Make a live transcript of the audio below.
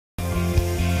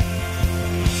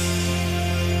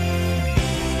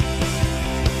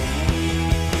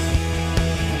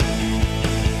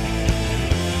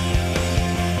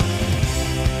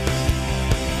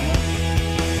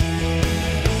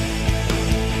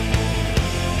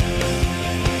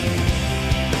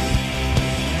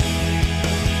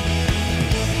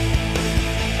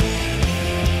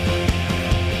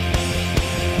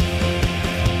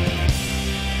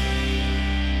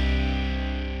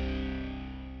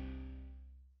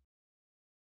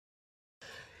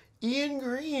Ian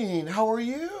Green, how are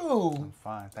you? I'm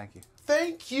fine, thank you.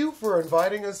 Thank you for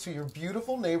inviting us to your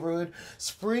beautiful neighborhood,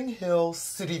 Spring Hill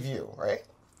City View, right?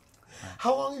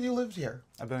 How long have you lived here?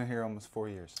 I've been here almost 4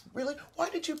 years. Really? Why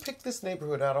did you pick this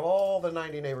neighborhood out of all the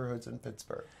 90 neighborhoods in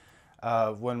Pittsburgh?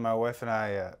 When my wife and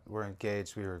I were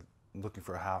engaged, we were looking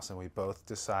for a house, and we both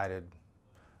decided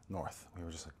north. We were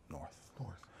just like north.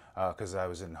 North. Because I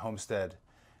was in Homestead,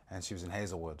 and she was in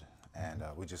Hazelwood. And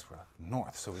we just were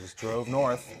north, so we just drove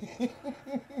north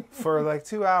for like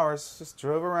 2 hours. Just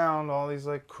drove around all these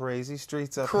like crazy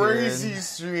streets up here. Crazy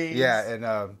streets. Yeah,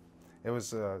 and it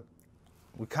was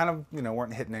we kind of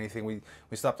weren't hitting anything. We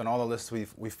stopped on all the lists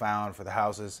we found for the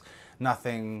houses.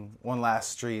 Nothing. One last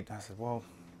street. I said, well,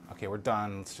 okay, we're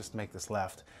done. Let's just make this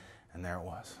left. And there it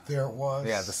was. There it was.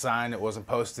 Yeah, the sign. It wasn't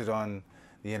posted on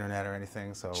the internet or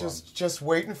anything, so just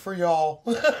waiting for y'all.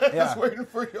 Yeah. Just waiting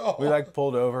for y'all. We like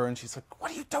pulled over, and she's like,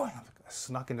 "What are you doing?" I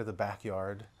snuck into the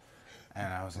backyard,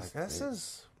 and I was like, "This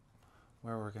is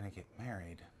where we're gonna get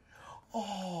married.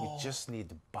 Oh. We just need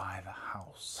to buy the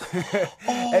house."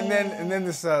 And then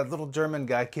this little German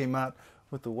guy came out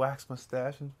with the wax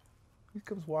mustache, and he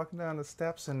comes walking down the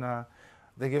steps, and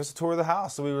they gave us a tour of the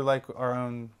house. So we were like our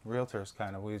own realtors,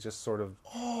 kind of. We just sort of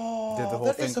did the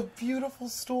whole thing. That is a beautiful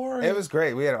story. It was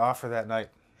great. We had an offer that night.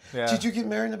 Yeah. Did you get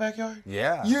married in the backyard?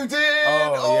 Yeah. You did?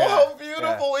 Oh, yeah. How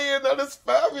beautiful, yeah. Ian. That is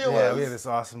fabulous. Yeah, we had this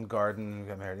awesome garden. We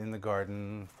got married in the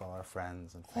garden with all our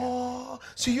friends and family. Oh,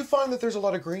 so you find that there's a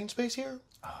lot of green space here?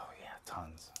 Oh, yeah,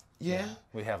 tons. Yeah?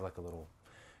 We have like a little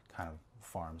kind of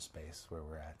farm space where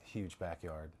we're at. Huge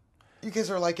backyard. You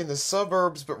guys are like in the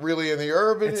suburbs, but really in the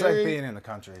urban It's area. like being in the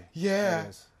country. Yeah. It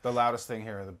is. The loudest thing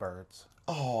here are the birds.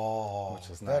 Oh, which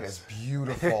is that nice. is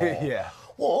beautiful. Yeah.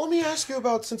 Well, let me ask you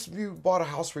about, since you bought a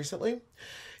house recently,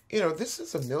 this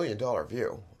is $1 million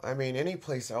view. I mean, any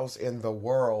place else in the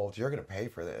world, you're going to pay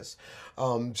for this.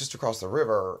 Just across the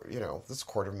river, this is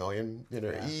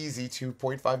 $250,000, easy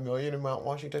 $2.5 million in Mount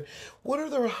Washington. What are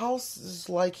the houses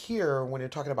like here when you're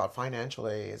talking about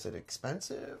financially? Is it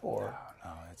expensive or?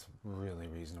 No, it's really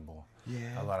reasonable.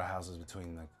 Yeah. A lot of houses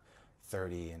between like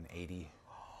 30 and 80.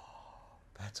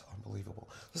 That's unbelievable.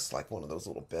 This is like one of those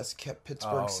little best kept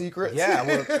Pittsburgh secrets. Yeah,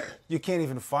 well, you can't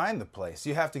even find the place.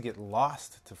 You have to get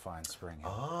lost to find Spring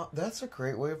Hill. Ah, that's a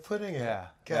great way of putting it. Yeah.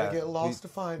 Gotta get lost to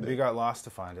find it. We got lost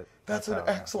to find it. That's an how it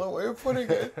happened. excellent way of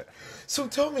putting it. So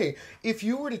tell me, if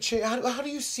you were to change, how do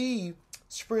you see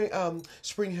Spring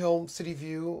Hill City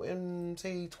View in,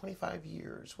 say, 25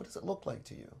 years? What does it look like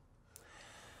to you?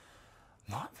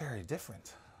 Not very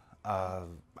different.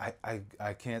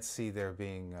 I can't see there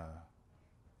being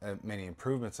many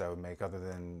improvements I would make, other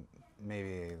than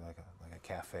maybe like a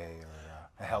cafe or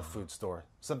a health food store,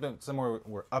 somewhere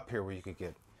up here where you could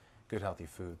get good healthy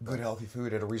food. Good healthy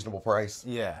food at a reasonable price.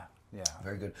 Yeah.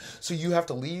 Very good. So you have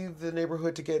to leave the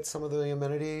neighborhood to get some of the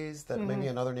amenities that maybe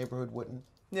another neighborhood wouldn't?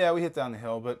 Yeah, we hit down the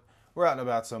hill, but we're out and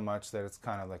about so much that it's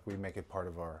kind of like we make it part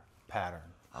of our pattern.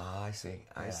 Ah, I see.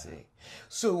 I see.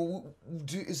 So,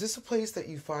 is this a place that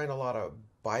you find a lot of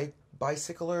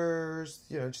bicyclers?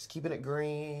 Just keeping it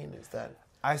green. Is that?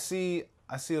 I see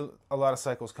a lot of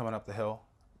cycles coming up the hill,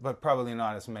 but probably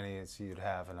not as many as you'd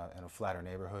have in a flatter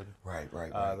neighborhood. Right.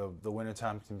 The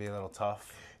wintertime can be a little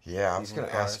tough. Yeah, I was going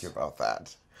to ask you about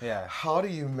that. Yeah. How do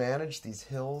you manage these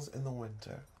hills in the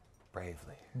winter?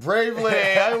 Bravely. Bravely.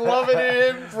 I love it,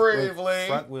 Ian. Bravely.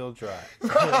 Front wheel drive.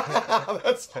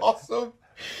 That's awesome.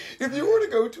 If you were to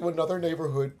go to another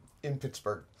neighborhood in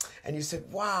Pittsburgh and you said,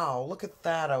 wow, look at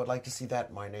that, I would like to see that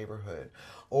in my neighborhood.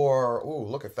 Or, ooh,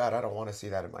 look at that, I don't want to see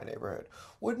that in my neighborhood.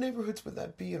 What neighborhoods would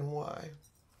that be and why?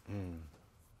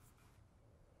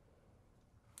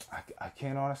 I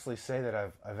can't honestly say that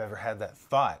I've ever had that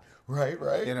thought. Right.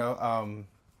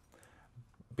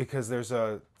 Because there's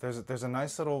a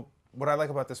nice little, what I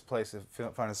like about this place, I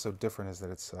find it so different, is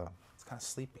that it's kind of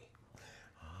sleepy.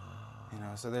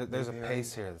 So there's a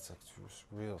pace here that's like just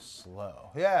real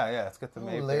slow. Yeah, it's got the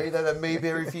Mayberry. That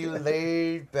Mayberry feel,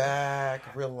 laid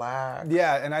back, relaxed.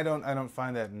 Yeah, and I don't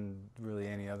find that in really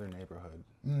any other neighborhood.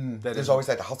 There's always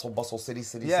that hustle bustle city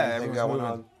thing going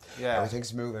on. Yeah,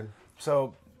 everything's moving.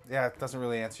 So yeah, it doesn't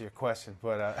really answer your question,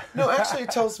 but no, actually,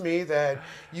 it tells me that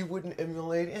you wouldn't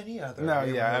emulate any other. No,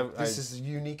 neighborhood. yeah, this is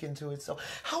unique into itself.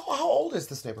 How old is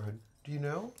this neighborhood? Do you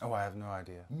know? Oh, I have no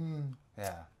idea.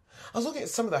 Yeah. I was looking at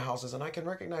some of the houses, and I can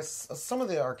recognize some of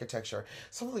the architecture.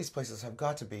 Some of these places have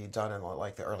got to be done in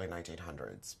like the early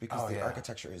 1900s because the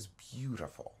architecture is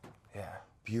beautiful. Yeah.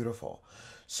 Beautiful.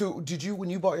 So when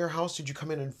you bought your house, did you come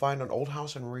in and find an old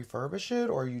house and refurbish it,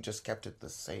 or you just kept it the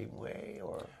same way?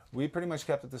 Or we pretty much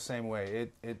kept it the same way.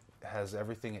 It has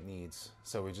everything it needs,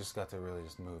 so we just got to really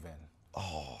just move in.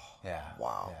 Oh, Yeah.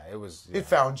 wow. Yeah, it was. It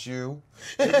found you.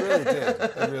 It really did.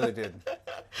 It really did.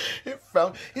 It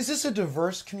found. Is this a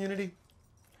diverse community?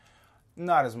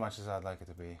 Not as much as I'd like it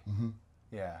to be.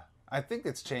 Yeah. I think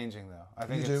it's changing though. I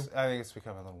think it's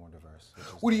becoming a little more diverse.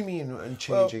 What do you mean in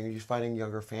changing? Are you finding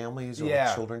younger families or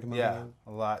children coming in?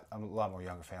 A lot more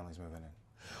younger families moving in.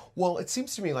 Well, it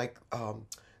seems to me like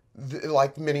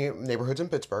many neighborhoods in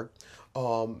Pittsburgh,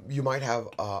 you might have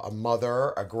a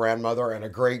mother, a grandmother, and a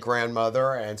great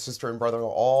grandmother, and sister and brother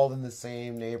all in the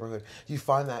same neighborhood. Do you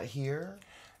find that here?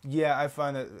 Yeah, I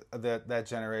find that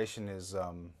generation is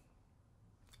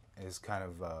kind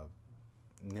of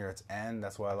near its end.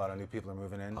 That's why a lot of new people are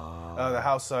moving in. The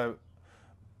house I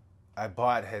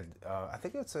bought had I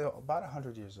think it's about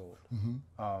 100 years old,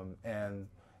 and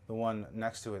the one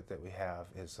next to it that we have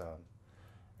is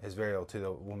very old too.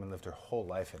 The woman lived her whole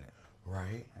life in it.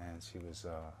 Right. And she was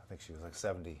I think she was like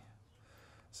 70.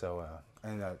 So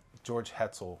and George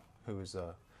Hetzel, who was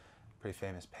a pretty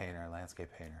famous painter, landscape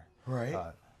painter. Right.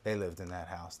 They lived in that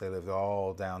house. They lived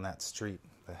all down that street.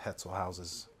 The Hetzel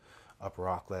houses, up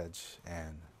Rockledge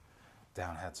and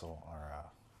down Hetzel are,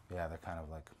 they're kind of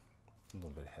like a little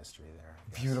bit of history there.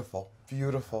 Beautiful,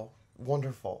 beautiful,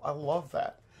 wonderful. I love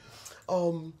that.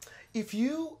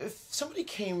 If somebody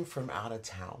came from out of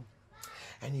town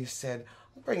and you said,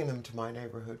 I'm bringing them to my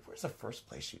neighborhood, where's the first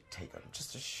place you'd take them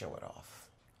just to show it off?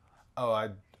 Oh,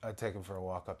 I'd take them for a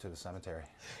walk up to the cemetery.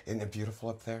 Isn't it beautiful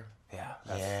up there? Yeah,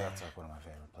 that's like one of my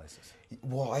favorite places.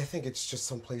 Well, I think it's just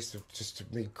some place to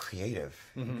be creative.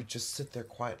 You could just sit there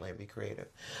quietly and be creative.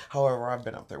 However, I've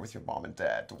been up there with your mom and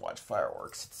dad to watch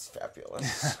fireworks. It's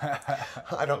fabulous.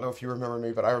 I don't know if you remember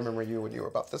me, but I remember you when you were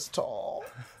about this tall.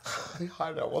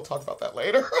 I know, we'll talk about that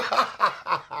later.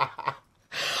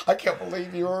 I can't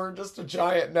believe you were just a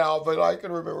giant now, but I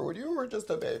can remember when you were just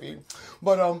a baby.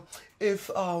 But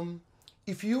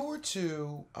if you were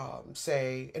to,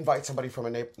 say, invite somebody from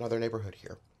another neighborhood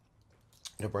here,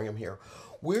 to bring them here,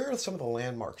 where are some of the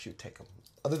landmarks you'd take them,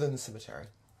 other than the cemetery?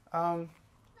 I'd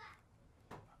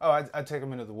take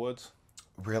them into the woods.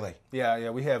 Really? Yeah.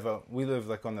 We live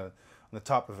like on the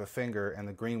top of a finger, and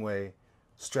the greenway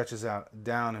stretches out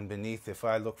down and beneath. If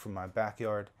I look from my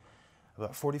backyard,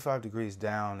 about 45 degrees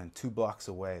down and 2 blocks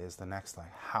away is the next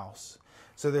house.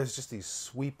 So there's just these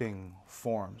sweeping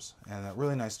forms and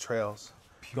really nice trails.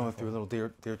 Beautiful. Going through little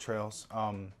deer trails.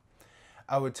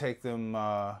 I would take them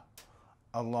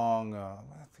along, I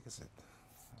think is it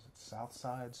South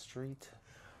Side Street,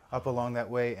 up along that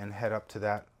way and head up to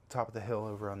that top of the hill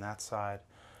over on that side.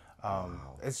 Wow.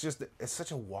 It's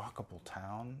such a walkable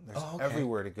town. There's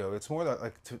everywhere to go. It's more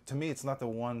like to me, it's not the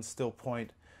one still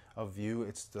point of view.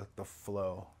 It's the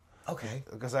flow. Okay.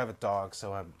 Because I have a dog,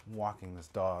 so I'm walking this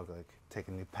dog,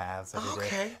 taking new paths every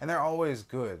day. And they're always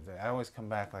good. I always come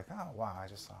back oh, wow, I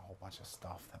just saw a whole bunch of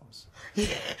stuff that was...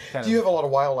 Do you have a lot of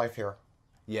wildlife here?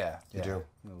 Yeah. You do?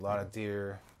 A lot of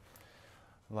deer,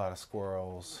 a lot of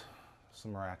squirrels,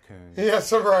 some raccoons. Yeah,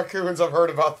 some raccoons. I've heard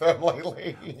about them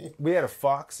lately. We had a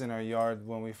fox in our yard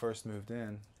when we first moved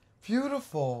in.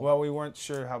 Beautiful. Well, we weren't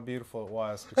sure how beautiful it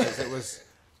was because it was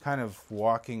kind of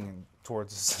walking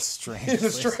towards us in a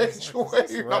strange way.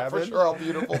 You're not for sure how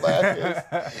beautiful that is.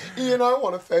 Ian, I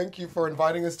want to thank you for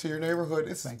inviting us to your neighborhood.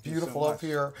 It's beautiful up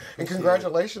here. And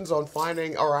congratulations on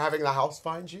finding or having the house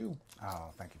find you. Oh,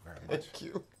 thank you very much. Thank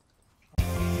you.